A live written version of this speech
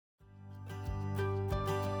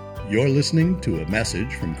You're listening to a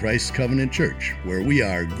message from Christ's Covenant Church, where we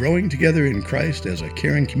are growing together in Christ as a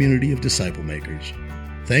caring community of disciple makers.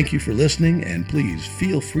 Thank you for listening, and please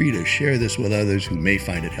feel free to share this with others who may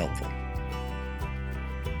find it helpful.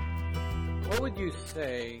 What would you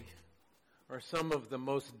say are some of the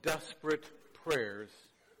most desperate prayers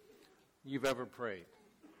you've ever prayed?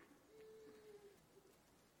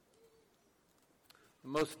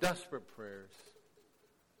 The most desperate prayers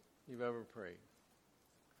you've ever prayed.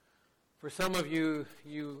 For some of you,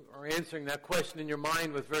 you are answering that question in your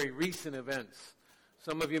mind with very recent events.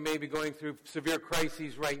 Some of you may be going through severe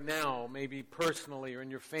crises right now, maybe personally or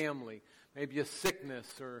in your family, maybe a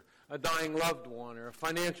sickness or a dying loved one or a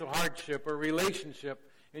financial hardship or a relationship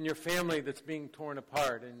in your family that's being torn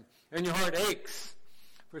apart, and your heart aches.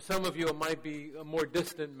 For some of you, it might be a more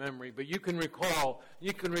distant memory, but you can recall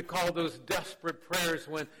those desperate prayers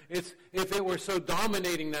when if it were so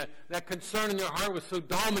dominating, that concern in your heart was so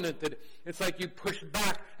dominant that it's like you pushed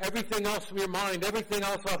back everything else from your mind, everything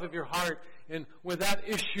else off of your heart, and with that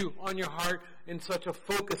issue on your heart in such a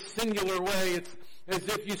focused, singular way, it's as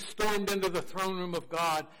if you stormed into the throne room of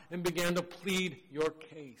God and began to plead your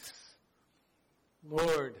case.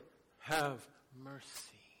 Lord, have mercy.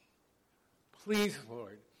 Please,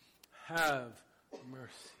 Lord, have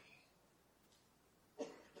mercy.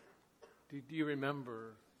 Do you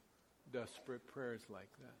remember desperate prayers like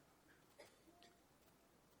that?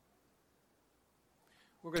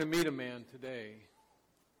 We're going to meet a man today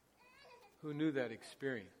who knew that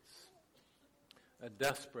experience. A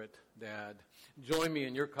desperate dad. Join me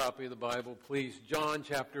in your copy of the Bible, please. John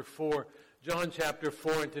chapter 4. John chapter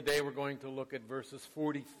 4, and today we're going to look at verses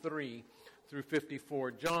 43 through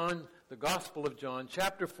 54. John, the Gospel of John,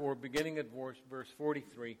 chapter 4, beginning at verse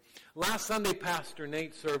 43. Last Sunday, Pastor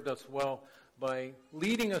Nate served us well by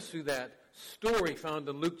leading us through that story found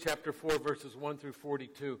in Luke chapter 4, verses 1 through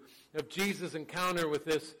 42, of Jesus' encounter with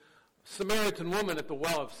this Samaritan woman at the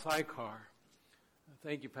well of Sychar.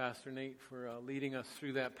 Thank you, Pastor Nate, for leading us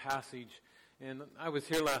through that passage. And I was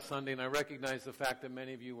here last Sunday, and I recognize the fact that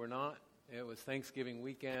many of you were not. It was Thanksgiving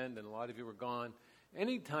weekend, and a lot of you were gone.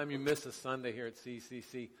 Anytime you miss a Sunday here at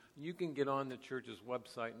CCC, you can get on the church's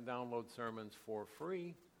website and download sermons for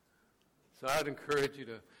free. So I'd encourage you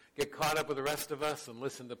to get caught up with the rest of us and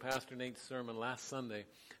listen to Pastor Nate's sermon last Sunday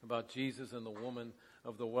about Jesus and the woman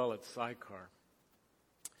of the well at Sychar.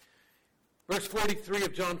 Verse 43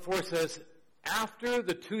 of John 4 says, after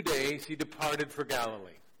the 2 days he departed for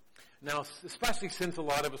Galilee. Now, especially since a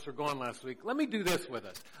lot of us were gone last week, let me do this with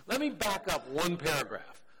us. Let me back up one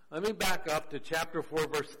paragraph. Let me back up to chapter 4,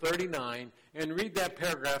 verse 39, and read that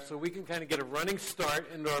paragraph so we can kind of get a running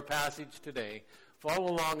start into our passage today.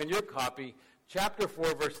 Follow along in your copy. Chapter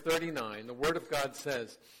 4, verse 39, the Word of God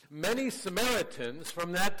says, many Samaritans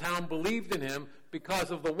from that town believed in him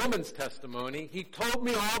because of the woman's testimony. He told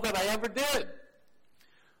me all that I ever did.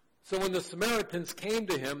 So when the Samaritans came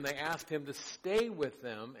to him, they asked him to stay with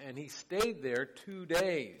them, and he stayed there 2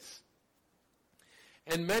 days.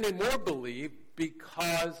 And many more believed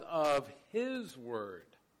because of his word.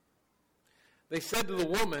 They said to the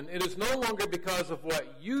woman, it is no longer because of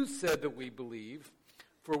what you said that we believe,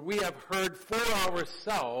 for we have heard for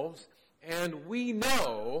ourselves, and we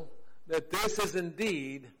know that this is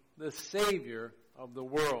indeed the Savior of the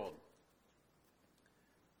world.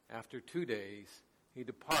 After 2 days, he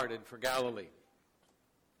departed for Galilee.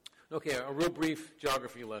 Okay, a real brief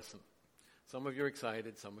geography lesson. Some of you are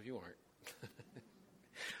excited, some of you aren't.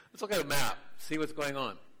 Let's look at a map, see what's going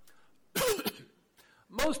on.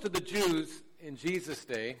 Most of the Jews in Jesus'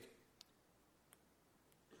 day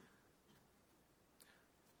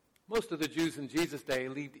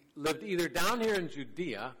lived either down here in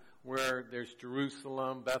Judea, where there's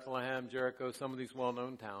Jerusalem, Bethlehem, Jericho, some of these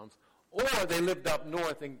well-known towns, or they lived up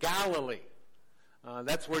north in Galilee.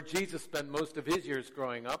 That's where Jesus spent most of his years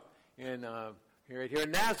growing up, right here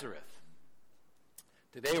in Nazareth.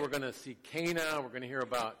 Today we're going to see Cana. We're going to hear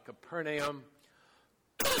about Capernaum.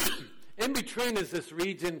 In between is this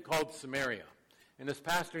region called Samaria. And as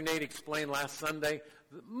Pastor Nate explained last Sunday,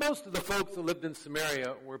 most of the folks that lived in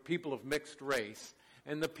Samaria were people of mixed race.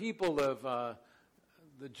 And the people of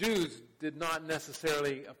the Jews did not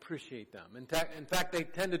necessarily appreciate them. In fact, they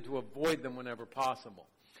tended to avoid them whenever possible.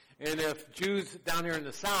 And if Jews down here in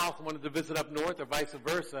the south wanted to visit up north or vice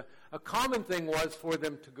versa, a common thing was for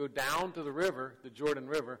them to go down to the river, the Jordan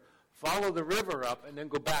River, follow the river up, and then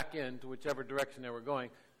go back in to whichever direction they were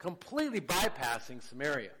going, completely bypassing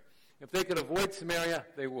Samaria. If they could avoid Samaria,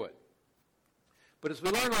 they would. But as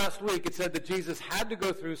we learned last week, it said that Jesus had to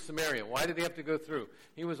go through Samaria. Why did he have to go through?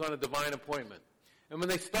 He was on a divine appointment. And when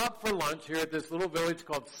they stopped for lunch here at this little village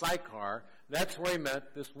called Sychar, that's where he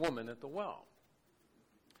met this woman at the well.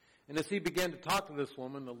 And as he began to talk to this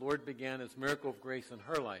woman, the Lord began his miracle of grace in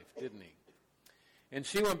her life, didn't he? And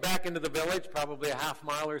she went back into the village, probably a half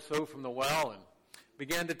mile or so from the well, and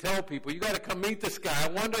began to tell people, you got to come meet this guy. I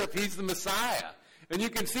wonder if he's the Messiah. And you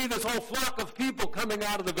can see this whole flock of people coming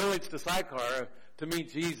out of the village to Sychar to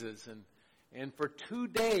meet Jesus. And for 2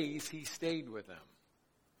 days, he stayed with them.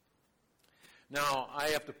 Now, I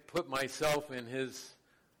have to put myself in his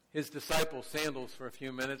disciples' sandals for a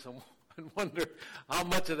few minutes and wonder how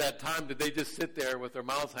much of that time did they just sit there with their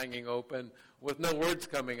mouths hanging open with no words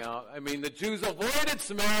coming out. I mean, the Jews avoided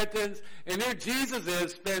Samaritans, and here Jesus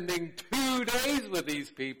is spending 2 days with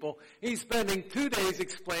these people. He's spending 2 days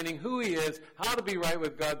explaining who he is, how to be right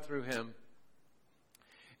with God through him.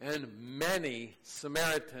 And many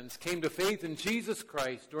Samaritans came to faith in Jesus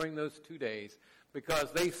Christ during those 2 days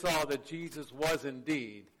because they saw that Jesus was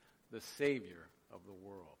indeed the Savior of the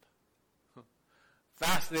world.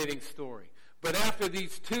 Fascinating story. But after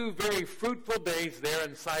these 2 very fruitful days there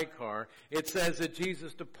in Sychar, it says that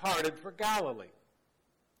Jesus departed for Galilee.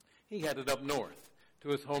 He headed up north to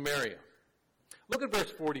his home area. Look at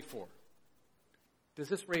verse 44. Does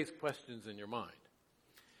this raise questions in your mind?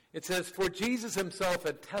 It says, for Jesus himself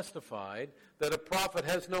had testified that a prophet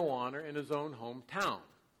has no honor in his own hometown.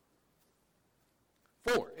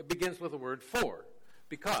 For. It begins with the word for.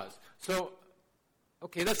 Because. So,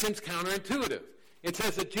 okay, that seems counterintuitive. It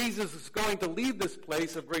says that Jesus is going to leave this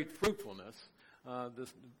place of great fruitfulness, the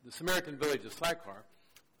Samaritan village of Sychar,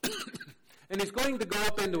 and he's going to go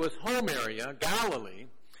up into his home area, Galilee,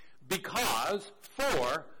 because,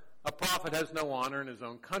 for, a prophet has no honor in his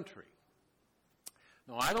own country.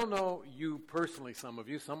 Now, I don't know you personally, some of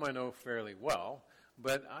you, some I know fairly well,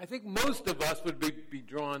 but I think most of us would be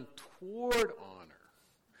drawn toward honor.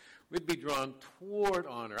 We'd be drawn toward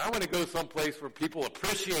honor. I want to go someplace where people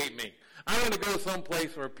appreciate me. I want to go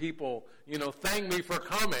someplace where people, thank me for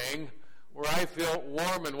coming, where I feel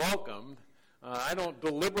warm and welcomed. I don't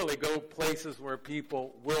deliberately go places where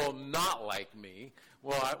people will not like me,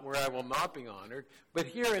 where I will not be honored. But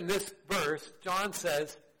here in this verse, John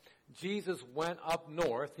says, Jesus went up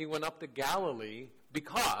north. He went up to Galilee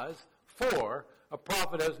because, for, a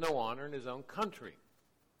prophet has no honor in his own country.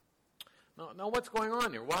 Now, what's going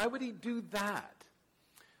on here? Why would he do that?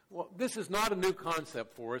 Well, this is not a new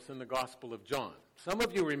concept for us in the Gospel of John. Some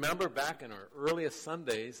of you remember back in our earliest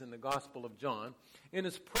Sundays in the Gospel of John, in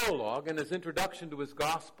his prologue, in his introduction to his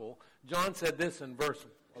Gospel, John said this in verse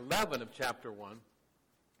 11 of chapter 1.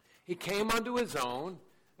 He came unto his own,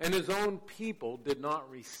 and his own people did not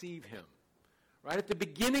receive him. Right at the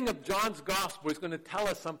beginning of John's Gospel, he's going to tell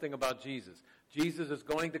us something about Jesus. Jesus is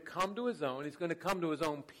going to come to his own. He's going to come to his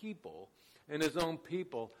own people, and his own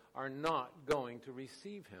people are not going to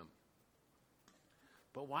receive him.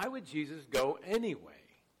 But why would Jesus go anyway?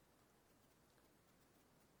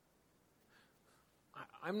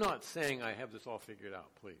 I'm not saying I have this all figured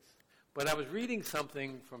out, please. But I was reading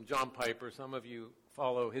something from John Piper. Some of you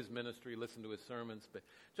follow his ministry, listen to his sermons. But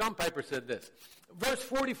John Piper said this. Verse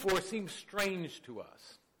 44 seems strange to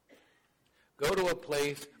us. Go to a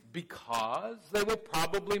place because they will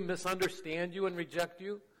probably misunderstand you and reject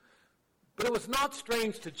you. But it was not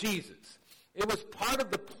strange to Jesus. It was part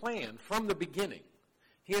of the plan from the beginning.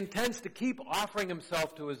 He intends to keep offering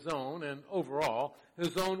himself to his own, and overall,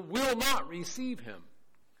 his own will not receive him.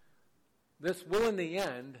 This will, in the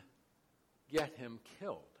end, get him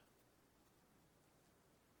killed,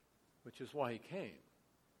 which is why he came.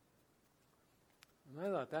 And I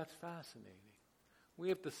thought, that's fascinating. We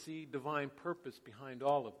have to see divine purpose behind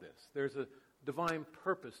all of this. There's a divine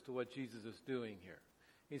purpose to what Jesus is doing here.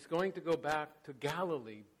 He's going to go back to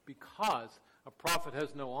Galilee because a prophet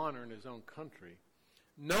has no honor in his own country,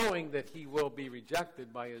 knowing that he will be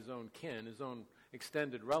rejected by his own kin, his own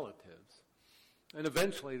extended relatives, and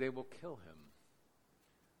eventually they will kill him.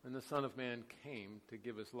 And the Son of Man came to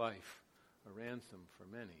give his life a ransom for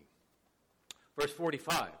many. Verse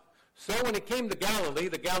 45. So when he came to Galilee,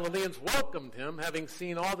 the Galileans welcomed him, having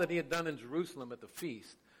seen all that he had done in Jerusalem at the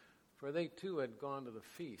feast. For they too had gone to the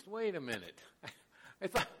feast. Wait a minute. I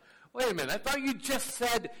thought you just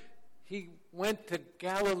said he went to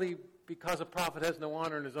Galilee because a prophet has no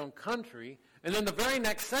honor in his own country. And then the very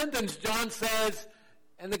next sentence, John says,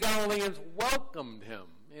 and the Galileans welcomed him.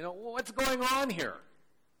 What's going on here?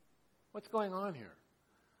 What's going on here?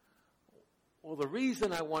 Well, the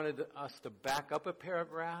reason I wanted us to back up a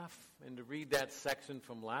paragraph and to read that section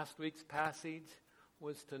from last week's passage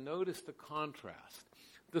was to notice the contrast.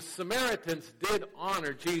 The Samaritans did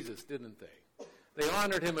honor Jesus, didn't they? They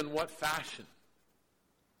honored him in what fashion?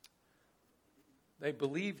 They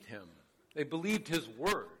believed him. They believed his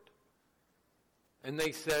word. And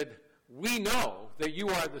they said, we know that you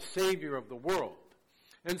are the Savior of the world.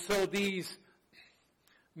 And so these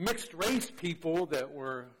mixed race people that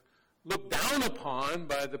were looked down upon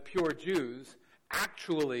by the pure Jews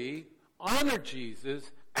actually honored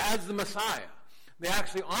Jesus as the Messiah. They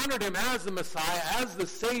actually honored him as the Messiah, as the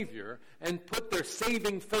Savior, and put their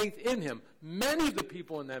saving faith in him. Many of the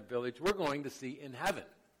people in that village we're going to see in heaven.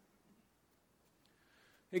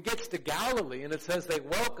 It gets to Galilee, and it says they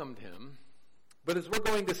welcomed him. But as we're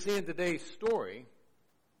going to see in today's story,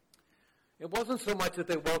 it wasn't so much that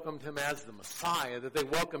they welcomed him as the Messiah, that they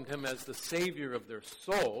welcomed him as the Savior of their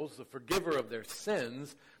souls, the forgiver of their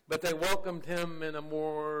sins, but they welcomed him in a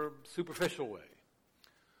more superficial way.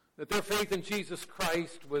 That their faith in Jesus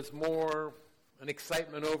Christ was more an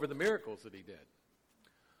excitement over the miracles that he did.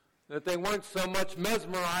 That they weren't so much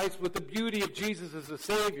mesmerized with the beauty of Jesus as a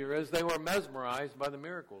Savior as they were mesmerized by the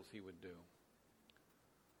miracles he would do.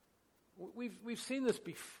 We've seen this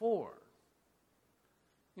before.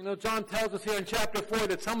 You know, John tells us here in chapter 4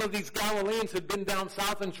 that some of these Galileans had been down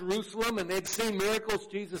south in Jerusalem and they'd seen miracles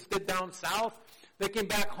Jesus did down south. They came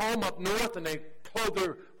back home up north and they told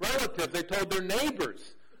their relatives, they told their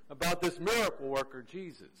neighbors about this miracle worker,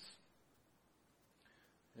 Jesus.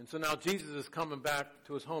 And so now Jesus is coming back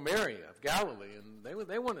to his home area of Galilee, and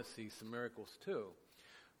they want to see some miracles too.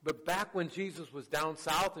 But back when Jesus was down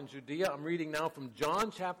south in Judea, I'm reading now from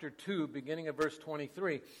John chapter 2, beginning of verse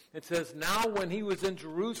 23. It says, now when he was in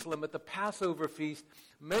Jerusalem at the Passover feast,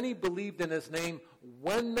 many believed in his name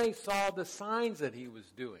when they saw the signs that he was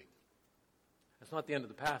doing. That's not the end of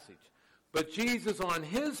the passage. But Jesus on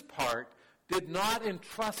his part did not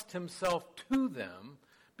entrust himself to them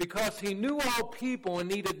because he knew all people and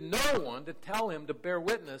needed no one to tell him to bear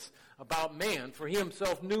witness about man, for he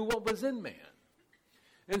himself knew what was in man.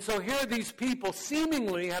 And so here are these people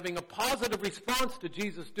seemingly having a positive response to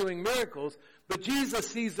Jesus doing miracles, but Jesus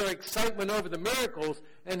sees their excitement over the miracles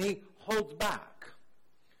and he holds back.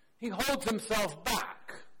 He holds himself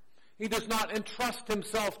back. He does not entrust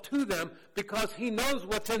himself to them because he knows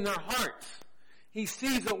what's in their hearts. He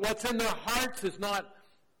sees that what's in their hearts is not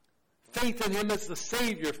faith in him as the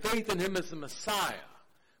Savior, faith in him as the Messiah.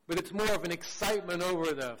 But it's more of an excitement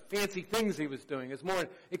over the fancy things he was doing. It's more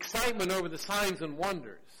excitement over the signs and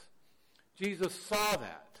wonders. Jesus saw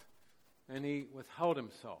that, and he withheld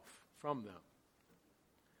himself from them.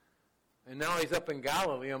 And now he's up in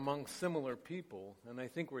Galilee among similar people, and I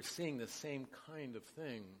think we're seeing the same kind of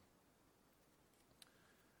thing.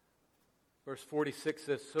 Verse 46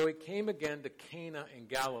 says, so he came again to Cana in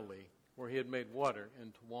Galilee, where he had made water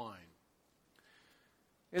into wine.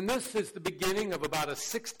 And this is the beginning of about a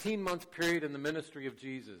 16-month period in the ministry of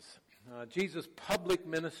Jesus. Jesus' public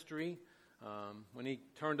ministry, when he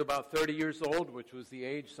turned about 30 years old, which was the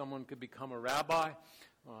age someone could become a rabbi,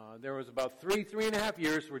 there was about 3.5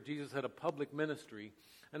 years where Jesus had a public ministry.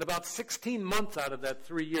 And about 16 months out of that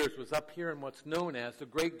 3 years was up here in what's known as the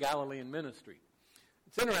Great Galilean Ministry.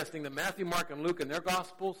 It's interesting that Matthew, Mark, and Luke in their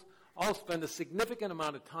Gospels all spend a significant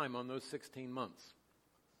amount of time on those 16 months.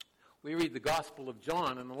 We read the Gospel of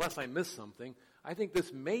John, and unless I miss something, I think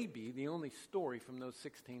this may be the only story from those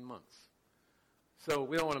 16 months. So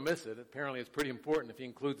we don't want to miss it. Apparently it's pretty important if he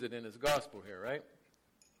includes it in his Gospel here, right?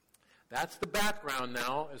 That's the background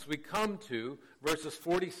now as we come to verses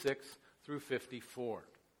 46 through 54.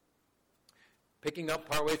 Picking up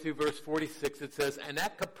partway through verse 46, it says, and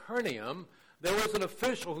at Capernaum there was an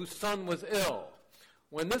official whose son was ill.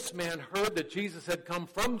 When this man heard that Jesus had come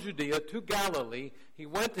from Judea to Galilee, he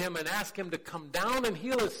went to him and asked him to come down and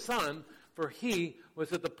heal his son, for he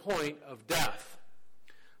was at the point of death.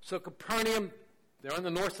 So Capernaum, they're on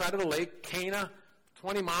the north side of the lake, Cana,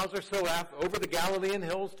 20 miles or so over the Galilean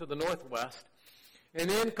hills to the northwest.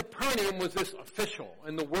 And in Capernaum was this official.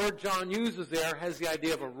 And the word John uses there has the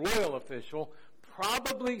idea of a royal official,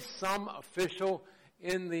 probably some official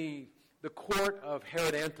in the court of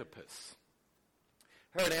Herod Antipas.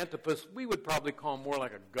 Herod Antipas, we would probably call him more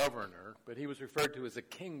like a governor, but he was referred to as a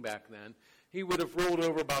king back then. He would have ruled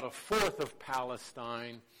over about a fourth of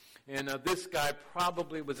Palestine, and this guy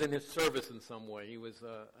probably was in his service in some way. He was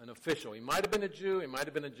an official. He might have been a Jew, he might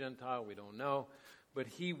have been a Gentile, we don't know, but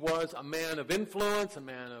he was a man of influence, a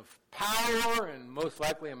man of power, and most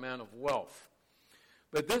likely a man of wealth.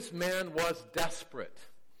 But this man was desperate.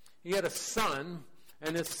 He had a son,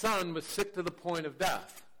 and his son was sick to the point of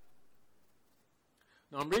death.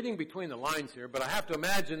 Now, I'm reading between the lines here, but I have to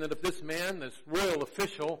imagine that if this man, this royal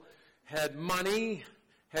official, had money,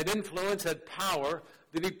 had influence, had power,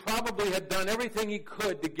 that he probably had done everything he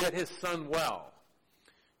could to get his son well.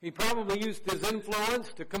 He probably used his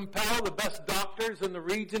influence to compel the best doctors in the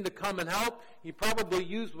region to come and help. He probably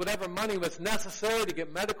used whatever money was necessary to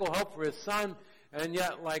get medical help for his son. And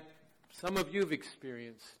yet, like some of you have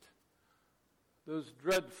experienced, those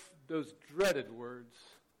dreaded words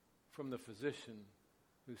from the physician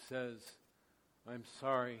who says, "I'm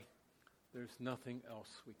sorry, there's nothing else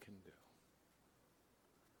we can do.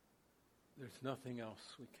 There's nothing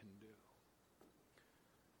else we can do."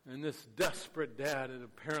 And this desperate dad had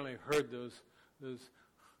apparently heard those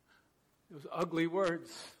ugly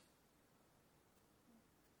words.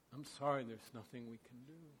 "I'm sorry, there's nothing we can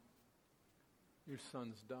do. Your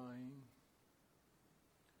son's dying."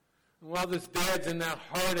 And while this dad's in that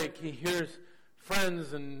heartache, he hears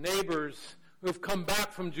friends and neighbors who have come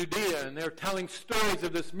back from Judea, and they're telling stories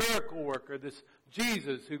of this miracle worker, this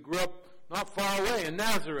Jesus who grew up not far away in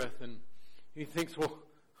Nazareth. And he thinks, well,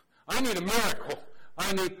 I need a miracle.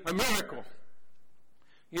 I need a miracle.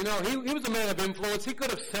 You know, he was a man of influence. He could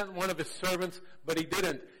have sent one of his servants, but he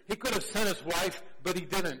didn't. He could have sent his wife, but he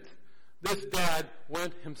didn't. This dad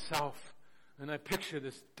went himself. And I picture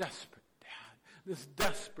this desperate dad, this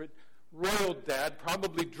desperate royal dad,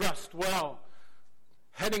 probably dressed well,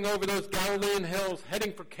 heading over those Galilean hills,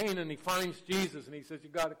 heading for Canaan. He finds Jesus, and he says, "You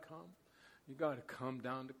got to come. You got to come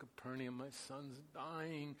down to Capernaum. My son's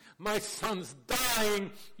dying. My son's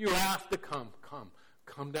dying. You have to come.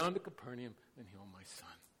 Come down to Capernaum and heal my son.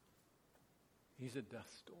 He's at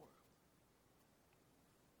death's door."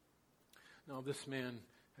 Now, this man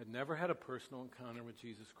had never had a personal encounter with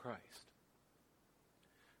Jesus Christ.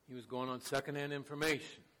 He was going on secondhand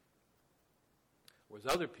information, whereas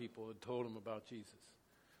other people had told him about Jesus.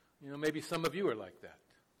 You know, maybe some of you are like that.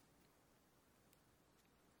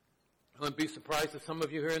 I wouldn't be surprised if some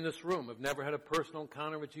of you here in this room have never had a personal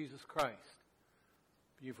encounter with Jesus Christ.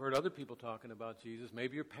 You've heard other people talking about Jesus,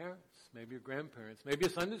 maybe your parents, maybe your grandparents, maybe a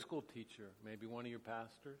Sunday school teacher, maybe one of your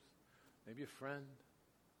pastors, maybe a friend.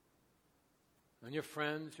 And your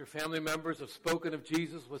friends, your family members have spoken of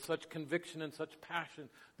Jesus with such conviction and such passion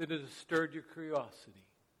that it has stirred your curiosity.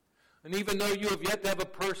 And even though you have yet to have a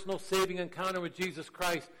personal saving encounter with Jesus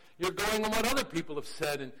Christ, you're going on what other people have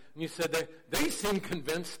said. And you said they seem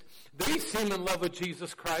convinced. They seem in love with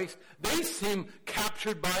Jesus Christ. They seem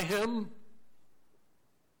captured by him.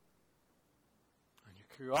 And your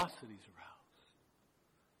curiosity is aroused.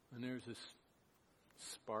 And there's this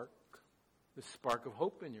spark of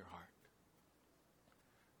hope in your heart.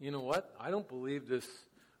 You know what? I don't believe this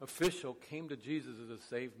official came to Jesus as a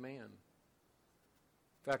saved man.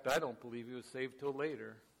 In fact, I don't believe he was saved till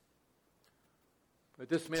later. But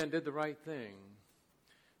this man did the right thing.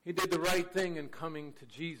 He did the right thing in coming to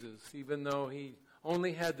Jesus, even though he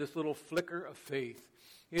only had this little flicker of faith.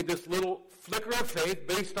 He had this little flicker of faith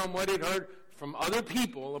based on what he'd heard from other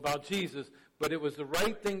people about Jesus, but it was the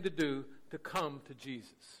right thing to do to come to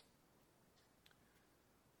Jesus.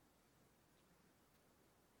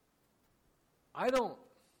 I don't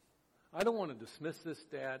want to dismiss this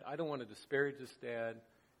dad. I don't want to disparage this dad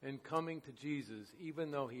in coming to Jesus, even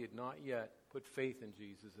though he had not yet put faith in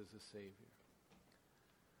Jesus as a Savior.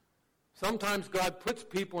 Sometimes God puts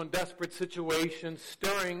people in desperate situations,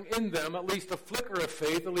 stirring in them at least a flicker of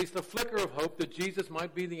faith, at least a flicker of hope that Jesus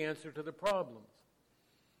might be the answer to their problems.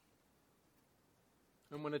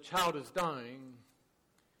 And when a child is dying,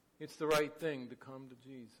 it's the right thing to come to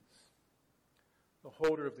Jesus, the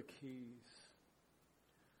holder of the keys.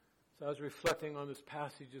 So I was reflecting on this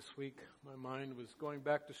passage this week. My mind was going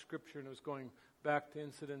back to Scripture, and it was going back to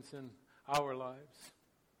incidents in our lives.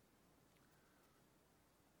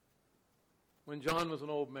 When John was an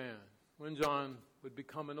old man, when John would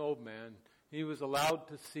become an old man, he was allowed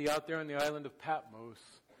to see out there on the island of Patmos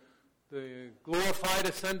the glorified,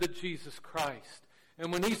 ascended Jesus Christ.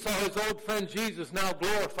 And when he saw his old friend Jesus now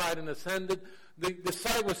glorified and ascended, the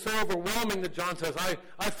sight was so overwhelming that John says,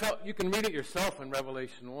 I felt, you can read it yourself in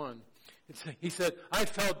Revelation 1. He said, I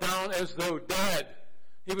fell down as though dead.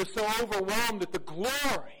 He was so overwhelmed at the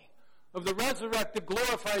glory of the resurrected,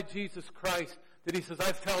 glorified Jesus Christ that he says,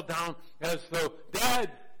 I fell down as though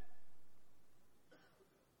dead.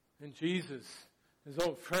 And Jesus, his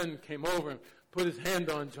old friend, came over and put his hand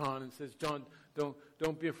on John and says, John,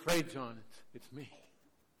 don't be afraid, John. It's me.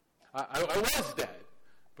 I was dead,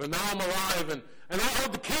 but now I'm alive, and I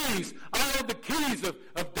hold the keys. I hold the keys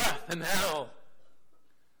of death and hell.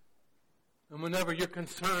 And whenever you're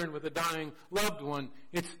concerned with a dying loved one,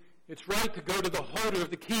 it's right to go to the holder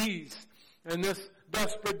of the keys. And this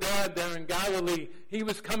desperate dad there in Galilee, he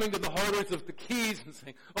was coming to the holders of the keys and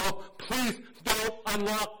saying, oh, please don't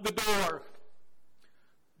unlock the door.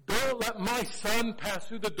 Don't let my son pass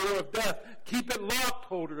through the door of death. Keep it locked,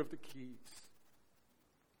 holder of the keys.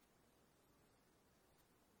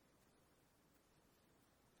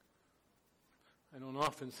 don't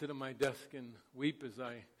often sit at my desk and weep as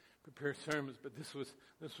I prepare sermons, but this was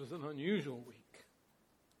an unusual week.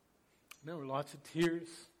 There were lots of tears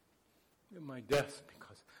at my desk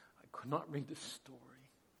because I could not read the story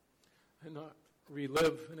and not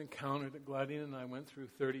relive an encounter that Gladian and I went through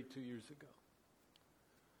 32 years ago.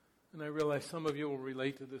 And I realize some of you will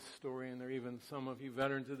relate to this story, and there are even some of you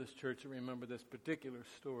veterans of this church that remember this particular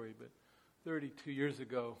story. But 32 years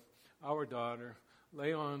ago, our daughter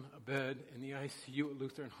lay on a bed in the ICU at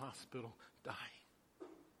Lutheran Hospital, dying.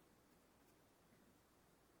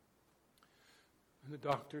 And the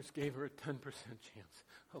doctors gave her a 10% chance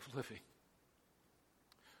of living.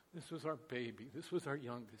 This was our baby. This was our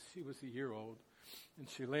youngest. She was a year old. And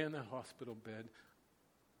she lay in that hospital bed,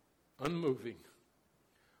 unmoving,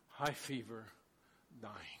 high fever,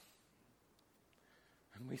 dying.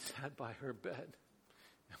 And we sat by her bed,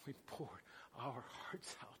 and we poured our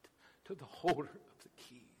hearts out to the holder of the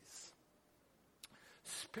keys.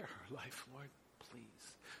 Spare her life, Lord,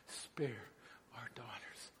 please. Spare our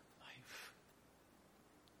daughter's life.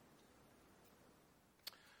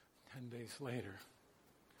 10 days later,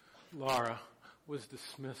 Laura was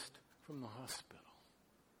dismissed from the hospital.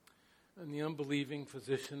 And the unbelieving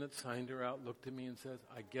physician that signed her out looked at me and said,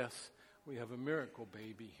 I guess we have a miracle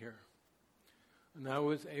baby here. And I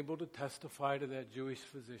was able to testify to that Jewish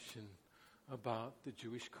physician about the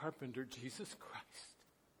Jewish carpenter, Jesus Christ,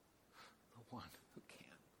 the one who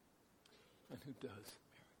can and who does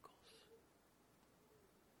miracles.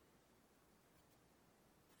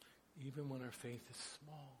 Even when our faith is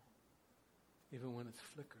small, even when it's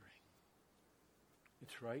flickering,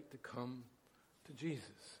 it's right to come to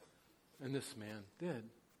Jesus. And this man did,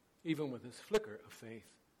 even with his flicker of faith.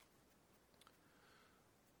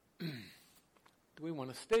 Do we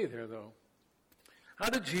want to stay there, though? How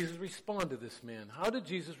did Jesus respond to this man? How did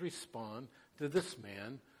Jesus respond to this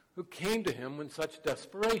man who came to him in such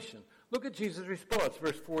desperation? Look at Jesus' response,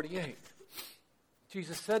 verse 48.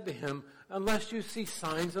 Jesus said to him, unless you see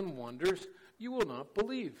signs and wonders, you will not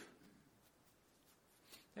believe.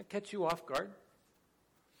 That catch you off guard?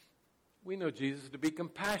 We know Jesus to be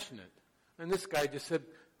compassionate. And this guy just said,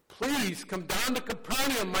 please come down to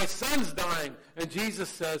Capernaum, my son's dying. And Jesus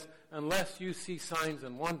says, unless you see signs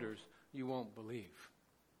and wonders, you won't believe.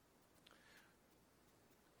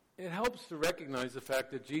 It helps to recognize the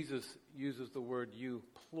fact that Jesus uses the word you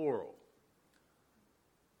plural.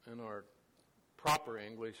 In our proper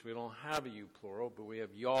English, we don't have a you plural, but we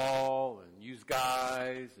have y'all and yous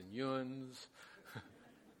guys and yuns.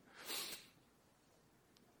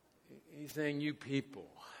 He's saying you people.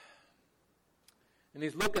 And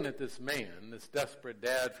he's looking at this man, this desperate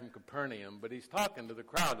dad from Capernaum, but he's talking to the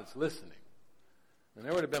crowd that's listening. And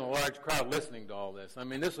there would have been a large crowd listening to all this. I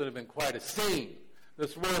mean, this would have been quite a scene.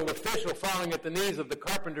 This royal official falling at the knees of the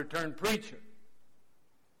carpenter turned preacher,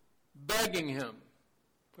 begging him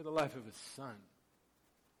for the life of his son.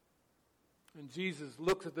 And Jesus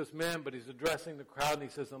looks at this man, but he's addressing the crowd, and he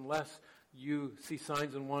says, unless you see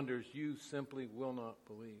signs and wonders, you simply will not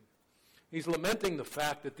believe. He's lamenting the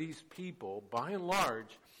fact that these people, by and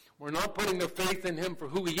large, were not putting their faith in him for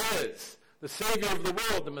who he is, the Savior of the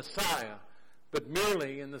world, the Messiah, but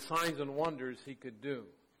merely in the signs and wonders he could do.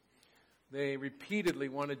 They repeatedly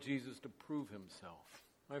wanted Jesus to prove himself.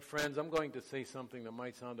 My friends, I'm going to say something that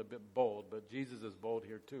might sound a bit bold, but Jesus is bold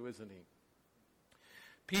here too, isn't he?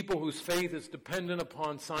 People whose faith is dependent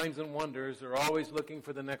upon signs and wonders are always looking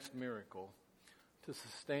for the next miracle to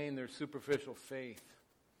sustain their superficial faith.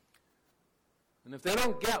 And if they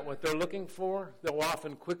don't get what they're looking for, they'll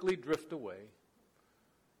often quickly drift away,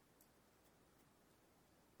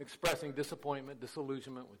 expressing disappointment,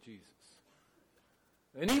 disillusionment with Jesus.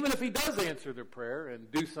 And even if he does answer their prayer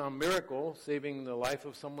and do some miracle, saving the life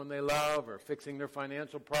of someone they love or fixing their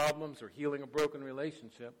financial problems or healing a broken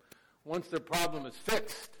relationship, once their problem is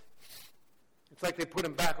fixed, it's like they put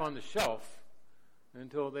him back on the shelf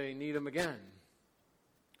until they need him again.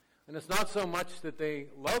 And it's not so much that they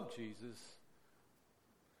love Jesus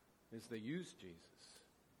as they use Jesus.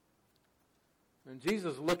 And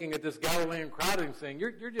Jesus is looking at this Galilean crowd and saying,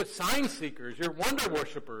 you're just sign seekers, you're wonder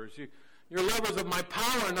worshipers, you're lovers of my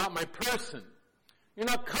power, not my person. You're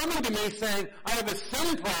not coming to me saying, I have a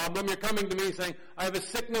sin problem. You're coming to me saying, I have a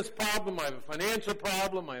sickness problem, I have a financial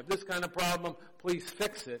problem, I have this kind of problem, please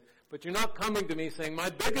fix it. But you're not coming to me saying, my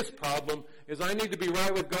biggest problem is I need to be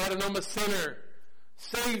right with God and I'm a sinner.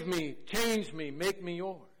 Save me, change me, make me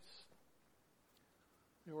yours.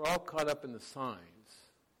 They were all caught up in the signs,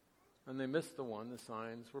 and they missed the one the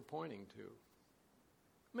signs were pointing to.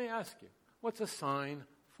 Let me ask you, what's a sign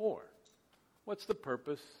for? What's the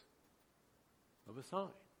purpose of a sign?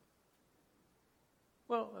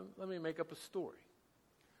 Well, let me make up a story.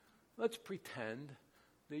 let's pretend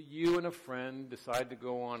that you and a friend decide to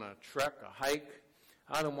go on a trek, a hike,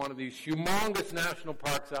 out in one of these humongous national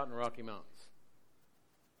parks out in the Rocky Mountains.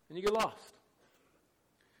 And you get lost.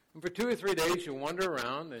 And for 2 or 3 days you wander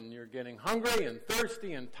around and you're getting hungry and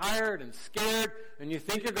thirsty and tired and scared and you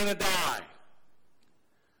think you're going to die.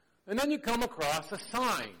 And then you come across a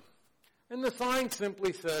sign. And the sign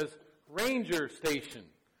simply says, Ranger Station,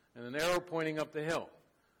 and an arrow pointing up the hill.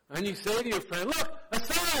 And you say to your friend, look, a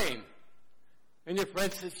sign! And your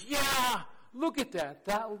friend says, yeah, look at that.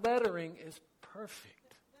 That lettering is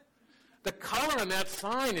perfect. The color on that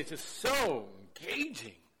sign is just so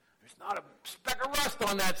engaging. There's not a speck of rust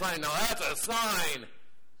on that sign. Now that's a sign.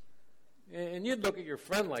 And you'd look at your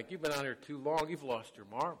friend like, you've been out here too long. You've lost your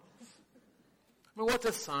marbles. I mean, what's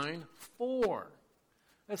a sign for?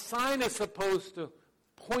 A sign is supposed to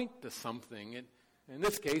point to something. In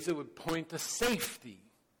this case, it would point to safety.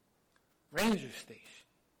 Ranger Station.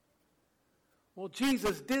 Well,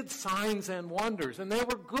 Jesus did signs and wonders, and they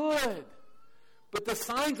were good. But the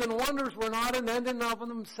signs and wonders were not an end in of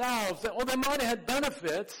themselves. Well, they might have had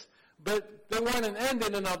benefits, but they weren't an end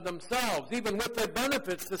in and of themselves. Even with their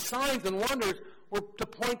benefits, the signs and wonders were to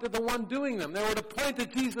point to the one doing them. They were to point to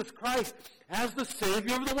Jesus Christ as the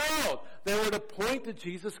Savior of the world. They were to point to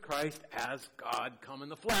Jesus Christ as God come in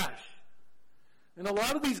the flesh. And a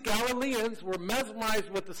lot of these Galileans were mesmerized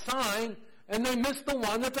with the sign, and they missed the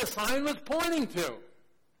one that the sign was pointing to.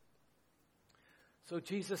 So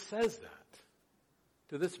Jesus says that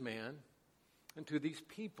to this man and to these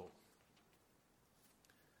people.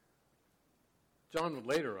 John would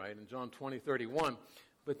later write in John 20:31,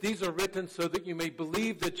 but these are written so that you may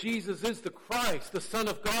believe that Jesus is the Christ, the Son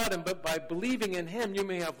of God, and but by believing in him you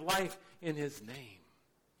may have life in his name.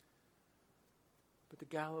 But the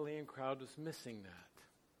Galilean crowd was missing that.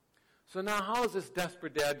 So now how is this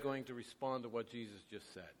desperate dad going to respond to what Jesus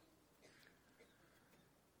just said?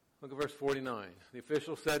 Look at verse 49. The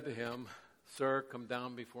official said to him, Sir, come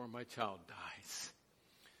down before my child dies.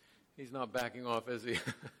 He's not backing off, is he?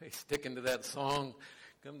 He's sticking to that song,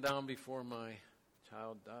 come down before my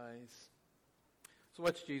child dies. So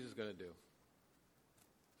what's Jesus going to do?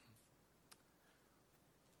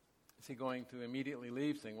 Is he going to immediately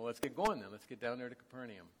leave saying, well, let's get going then. Let's get down there to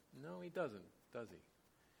Capernaum. No, he doesn't, does he?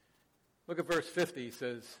 Look at verse 50. He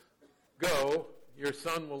says, go, your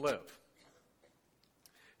son will live.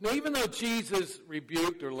 Now, even though Jesus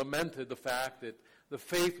rebuked or lamented the fact that the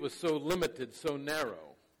faith was so limited, so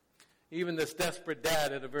narrow, even this desperate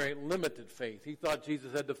dad had a very limited faith. He thought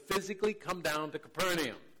Jesus had to physically come down to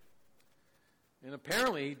Capernaum. And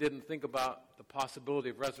apparently he didn't think about the possibility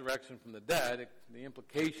of resurrection from the dead. The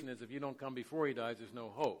implication is if you don't come before he dies, there's no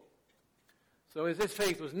hope. So as his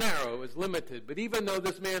faith was narrow, it was limited. But even though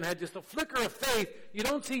this man had just a flicker of faith, you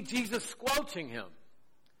don't see Jesus squelching him.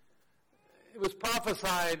 It was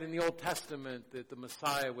prophesied in the Old Testament that the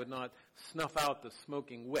Messiah would not snuff out the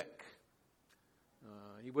smoking wick.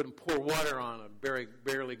 He wouldn't pour water on a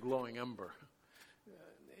barely glowing ember.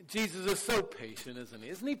 Jesus is so patient, isn't he?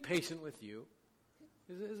 Isn't he patient with you?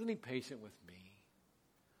 Isn't he patient with me?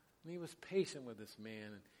 And he was patient with this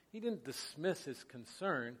man. And he didn't dismiss his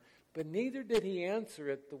concern, but neither did he answer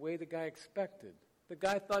it the way the guy expected. The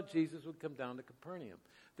guy thought Jesus would come down to Capernaum.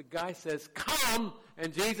 The guy says, come,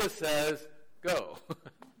 and Jesus says, go.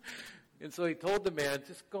 And so he told the man,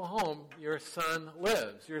 just go home. Your son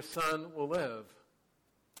lives. Your son will live.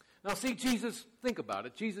 Now see, Jesus, think about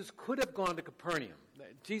it. Jesus could have gone to Capernaum.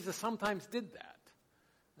 Jesus sometimes did that.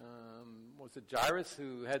 Was it Jairus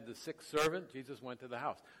who had the sick servant? Jesus went to the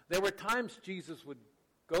house. There were times Jesus would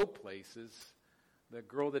go places. The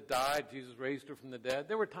girl that died, Jesus raised her from the dead.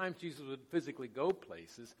 There were times Jesus would physically go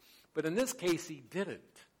places. But in this case, he didn't.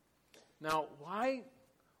 Now, why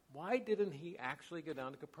didn't he actually go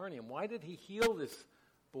down to Capernaum? Why did he heal this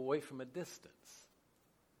boy from a distance?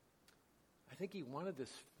 I think he wanted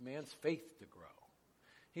this man's faith to grow.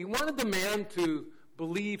 He wanted the man to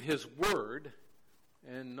believe his word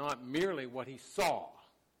and not merely what he saw.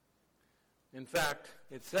 In fact,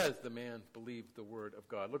 it says the man believed the word of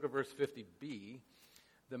God. Look at verse 50b.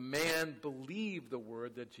 The man believed the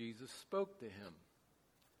word that Jesus spoke to him.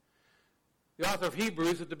 The author of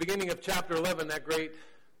Hebrews, at the beginning of chapter 11, that great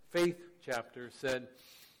faith chapter, said,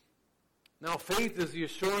 now faith is the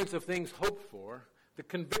assurance of things hoped for, the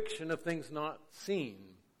conviction of things not seen.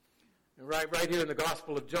 And right here in the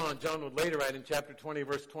Gospel of John, John would later write in chapter 20,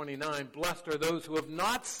 verse 29, blessed are those who have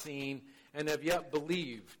not seen and have yet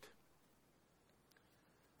believed.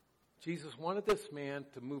 Jesus wanted this man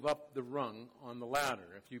to move up the rung on the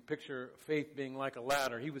ladder. If you picture faith being like a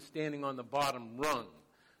ladder, he was standing on the bottom rung.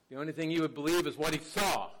 The only thing he would believe is what he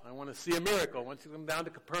saw. I want to see a miracle. Once you come down to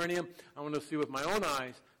Capernaum, I want to see with my own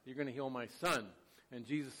eyes you're going to heal my son. And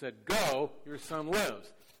Jesus said, go, your son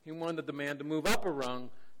lives. He wanted the man to move up a rung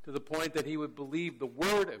to the point that he would believe the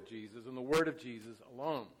word of Jesus and the word of Jesus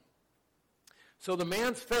alone. So the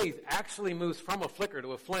man's faith actually moves from a flicker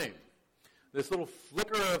to a flame. This little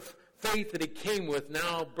flicker of faith that he came with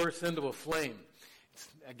now bursts into a flame.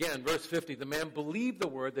 Again, verse 50, the man believed the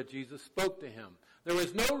word that Jesus spoke to him. There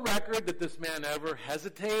was no record that this man ever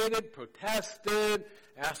hesitated, protested,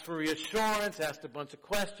 asked for reassurance, asked a bunch of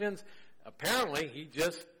questions. Apparently, he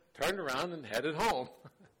just turned around and headed home.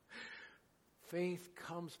 Faith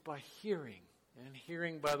comes by hearing, and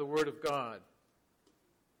hearing by the word of God.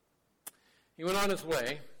 He went on his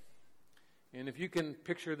way, and if you can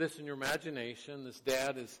picture this in your imagination, this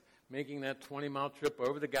dad is making that 20-mile trip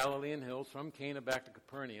over the Galilean hills from Cana back to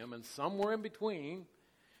Capernaum, and somewhere in between,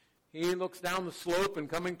 he looks down the slope, and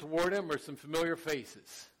coming toward him are some familiar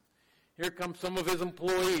faces. Here come some of his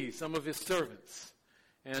employees, some of his servants,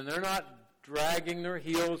 and they're not dragging their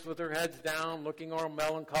heels with their heads down, looking all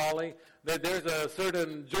melancholy. There's a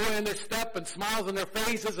certain joy in their step and smiles on their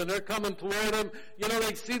faces, and they're coming toward him. You know,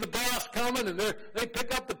 they see the boss coming, and they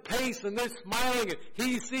pick up the pace, and they're smiling, and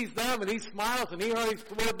he sees them, and he smiles, and he hurries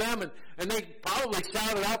toward them, and they probably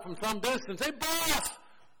shout it out from some distance, hey, boss,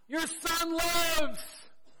 your son lives!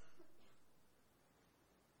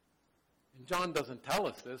 And John doesn't tell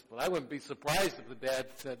us this, but I wouldn't be surprised if the dad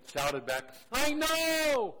shouted back, I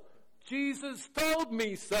know! Jesus told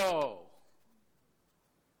me so.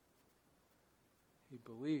 He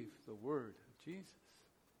believed the word of Jesus.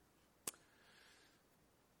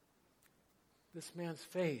 This man's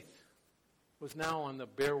faith was now on the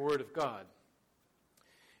bare word of God.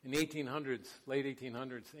 In the 1800s, late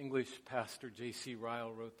 1800s, English pastor J.C.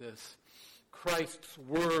 Ryle wrote this, Christ's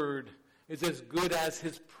word is as good as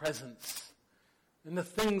his presence. In the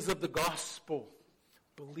things of the gospel,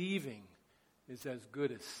 believing is as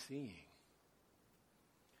good as seeing.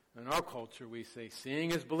 In our culture, we say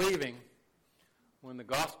seeing is believing. When in the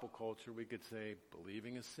gospel culture, we could say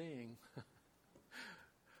believing is seeing.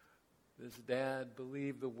 This dad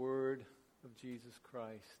believed the word of Jesus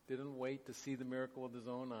Christ. Didn't wait to see the miracle with his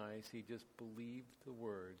own eyes. He just believed the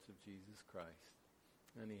words of Jesus Christ.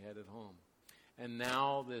 And he headed home. And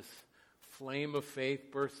now this flame of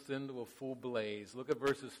faith bursts into a full blaze. Look at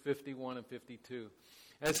verses 51 and 52.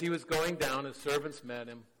 As he was going down, his servants met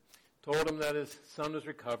him, told him that his son was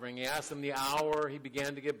recovering. He asked them the hour he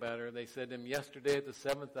began to get better. They said to him, yesterday at the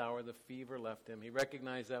 7th hour, the fever left him. He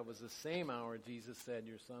recognized that was the same hour Jesus said,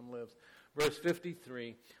 your son lives. Verse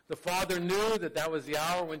 53, the father knew that was the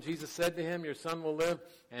hour when Jesus said to him, your son will live,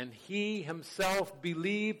 and he himself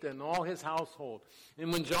believed and all his household.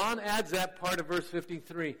 And when John adds that part of verse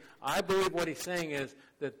 53, I believe what he's saying is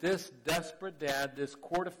that this desperate dad, this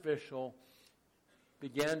court official,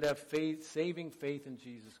 began to have saving faith in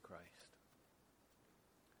Jesus Christ.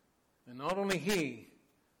 And not only he,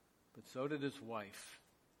 but so did his wife.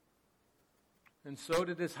 And so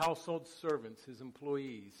did his household servants, his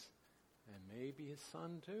employees, and maybe his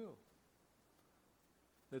son too.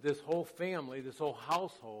 That this whole family, this whole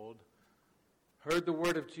household, heard the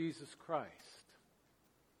word of Jesus Christ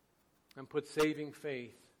and put saving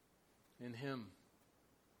faith in him.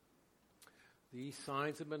 These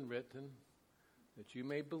signs have been written that you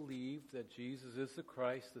may believe that Jesus is the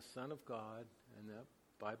Christ, the Son of God, and that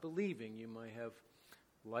by believing you might have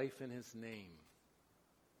life in his name.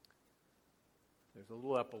 There's a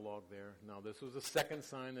little epilogue there. Now, this was the second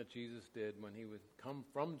sign that Jesus did when he would come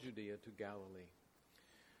from Judea to Galilee.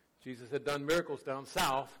 Jesus had done miracles down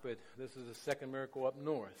south, but this is the second miracle up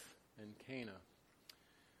north in Cana.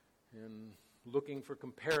 And looking for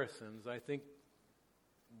comparisons, I think,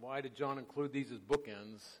 why did John include these as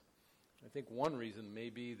bookends? I think one reason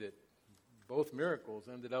may be that both miracles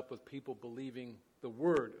ended up with people believing the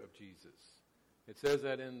word of Jesus. It says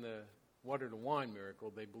that in the water to wine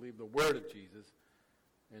miracle, they believed the word of Jesus.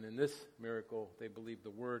 And in this miracle, they believed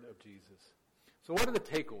the word of Jesus. So what are the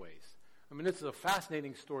takeaways? I mean, this is a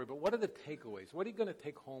fascinating story, but what are the takeaways? What are you going to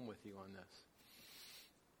take home with you on this?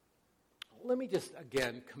 Let me just,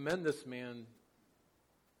 again, commend this man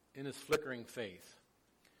in his flickering faith.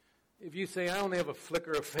 If you say, I only have a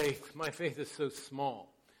flicker of faith, my faith is so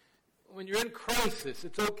small. When you're in crisis,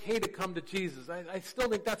 it's okay to come to Jesus. I still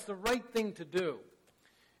think that's the right thing to do.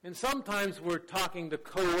 And sometimes we're talking to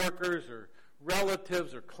coworkers or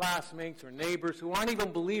relatives or classmates or neighbors who aren't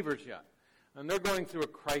even believers yet. And they're going through a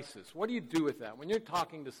crisis. What do you do with that? When you're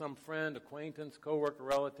talking to some friend, acquaintance, coworker,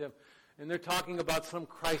 relative, and they're talking about some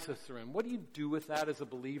crisis they're in, what do you do with that as a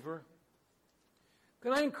believer?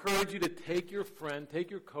 Can I encourage you to take your friend, take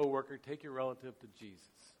your coworker, take your relative to Jesus?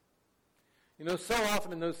 You know, so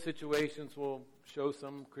often in those situations we'll show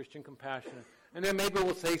some Christian compassion, and then maybe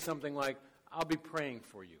we'll say something like, I'll be praying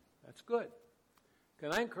for you. That's good.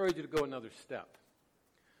 Can I encourage you to go another step?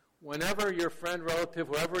 Whenever your friend, relative,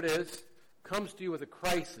 whoever it is, comes to you with a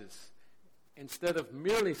crisis, instead of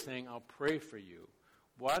merely saying, I'll pray for you,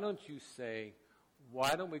 why don't you say,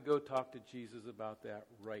 why don't we go talk to Jesus about that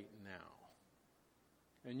right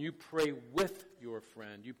now? And you pray with your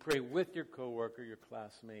friend. You pray with your coworker, your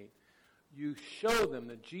classmate. You show them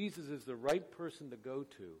that Jesus is the right person to go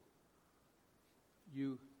to.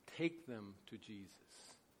 You take them to Jesus.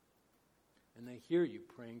 And they hear you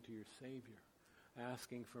praying to your Savior,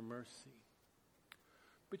 asking for mercy.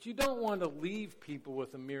 But you don't want to leave people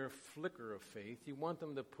with a mere flicker of faith. You want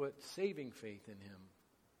them to put saving faith in him.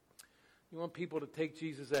 You want people to take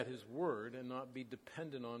Jesus at his word and not be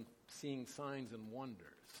dependent on seeing signs and wonders.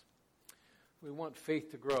 We want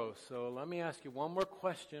faith to grow. So let me ask you one more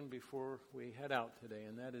question before we head out today,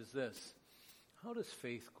 and that is this. How does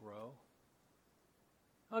faith grow?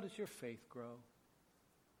 How does your faith grow?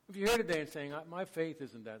 If you're here today and saying, my faith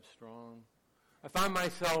isn't that strong, I find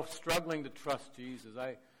myself struggling to trust Jesus.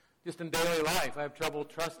 Just in daily life, I have trouble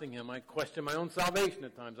trusting him. I question my own salvation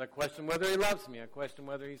at times. I question whether he loves me. I question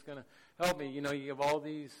whether he's going to help me. You know, you have all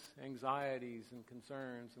these anxieties and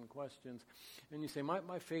concerns and questions. And you say,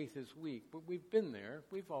 my faith is weak. But we've been there.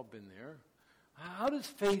 We've all been there. How does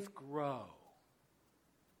faith grow?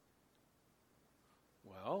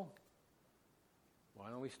 Well,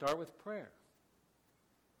 why don't we start with prayer?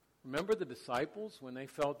 Remember the disciples, when they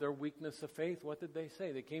felt their weakness of faith, what did they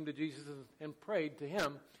say? They came to Jesus and prayed to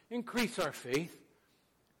him, increase our faith.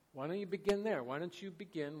 Why don't you begin there? Why don't you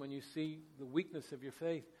begin when you see the weakness of your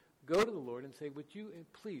faith? Go to the Lord and say, would you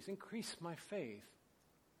please increase my faith?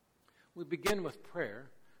 We begin with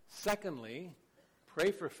prayer. Secondly,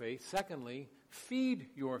 pray for faith. Secondly, feed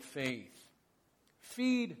your faith.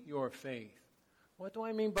 Feed your faith. What do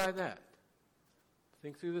I mean by that?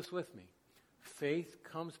 Think through this with me. Faith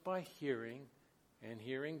comes by hearing, and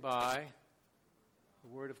hearing by the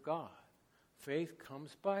Word of God. Faith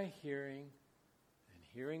comes by hearing, and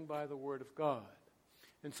hearing by the Word of God.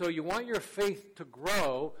 And so you want your faith to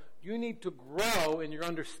grow. You need to grow in your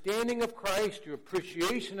understanding of Christ, your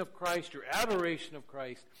appreciation of Christ, your adoration of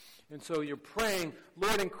Christ. And so you're praying,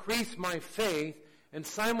 Lord, increase my faith, and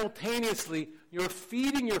simultaneously you're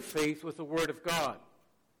feeding your faith with the Word of God.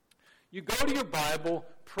 You go to your Bible,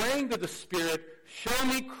 praying to the Spirit, show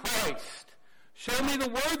me Christ. Show me the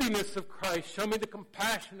worthiness of Christ. Show me the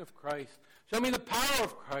compassion of Christ. Show me the power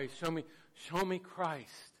of Christ. Show me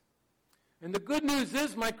Christ. And the good news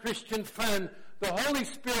is, my Christian friend, the Holy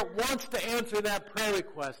Spirit wants to answer that prayer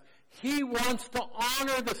request. He wants to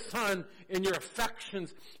honor the Son in your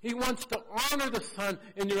affections. He wants to honor the Son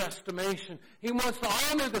in your estimation. He wants to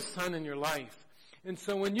honor the Son in your life. And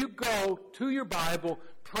so when you go to your Bible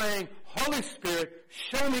praying, Holy Spirit,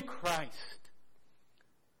 show me Christ.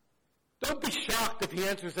 Don't be shocked if he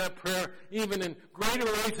answers that prayer even in greater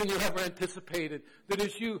ways than you ever anticipated. That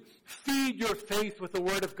as you feed your faith with the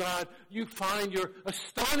Word of God, you find your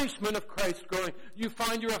astonishment of Christ growing. You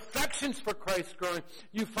find your affections for Christ growing.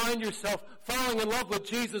 You find yourself falling in love with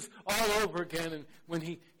Jesus all over again. And when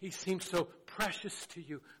he seems so precious to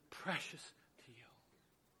you, precious.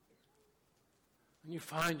 And you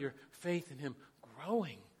find your faith in him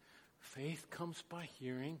growing. Faith comes by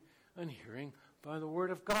hearing, and hearing by the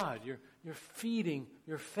Word of God. You're feeding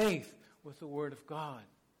your faith with the Word of God.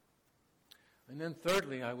 And then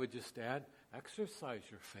thirdly, I would just add, exercise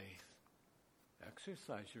your faith.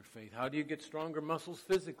 Exercise your faith. How do you get stronger muscles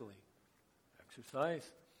physically? Exercise.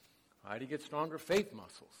 How do you get stronger faith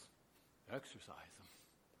muscles? Exercise them.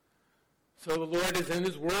 So the Lord is in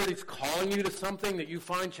his word. He's calling you to something that you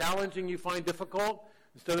find challenging, you find difficult.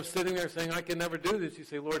 Instead of sitting there saying, I can never do this, you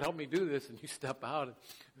say, Lord, help me do this. And you step out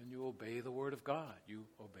and you obey the word of God. You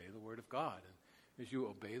obey the word of God. And as you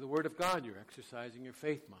obey the word of God, you're exercising your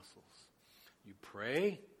faith muscles. You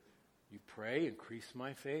pray, increase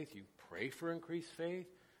my faith. You pray for increased faith.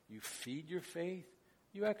 You feed your faith.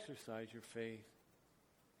 You exercise your faith.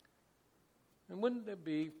 And wouldn't it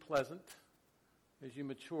be pleasant as you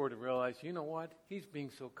mature to realize, you know what? He's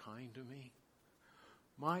being so kind to me.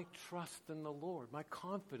 My trust in the Lord, my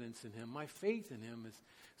confidence in him, my faith in him is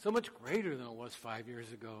so much greater than it was 5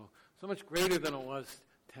 years ago, so much greater than it was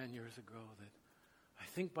 10 years ago, that I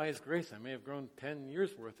think by his grace I may have grown 10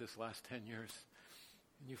 years worth this last 10 years.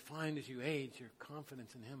 And you find as you age, your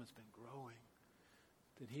confidence in him has been growing,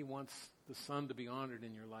 that he wants the Son to be honored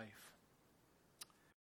in your life.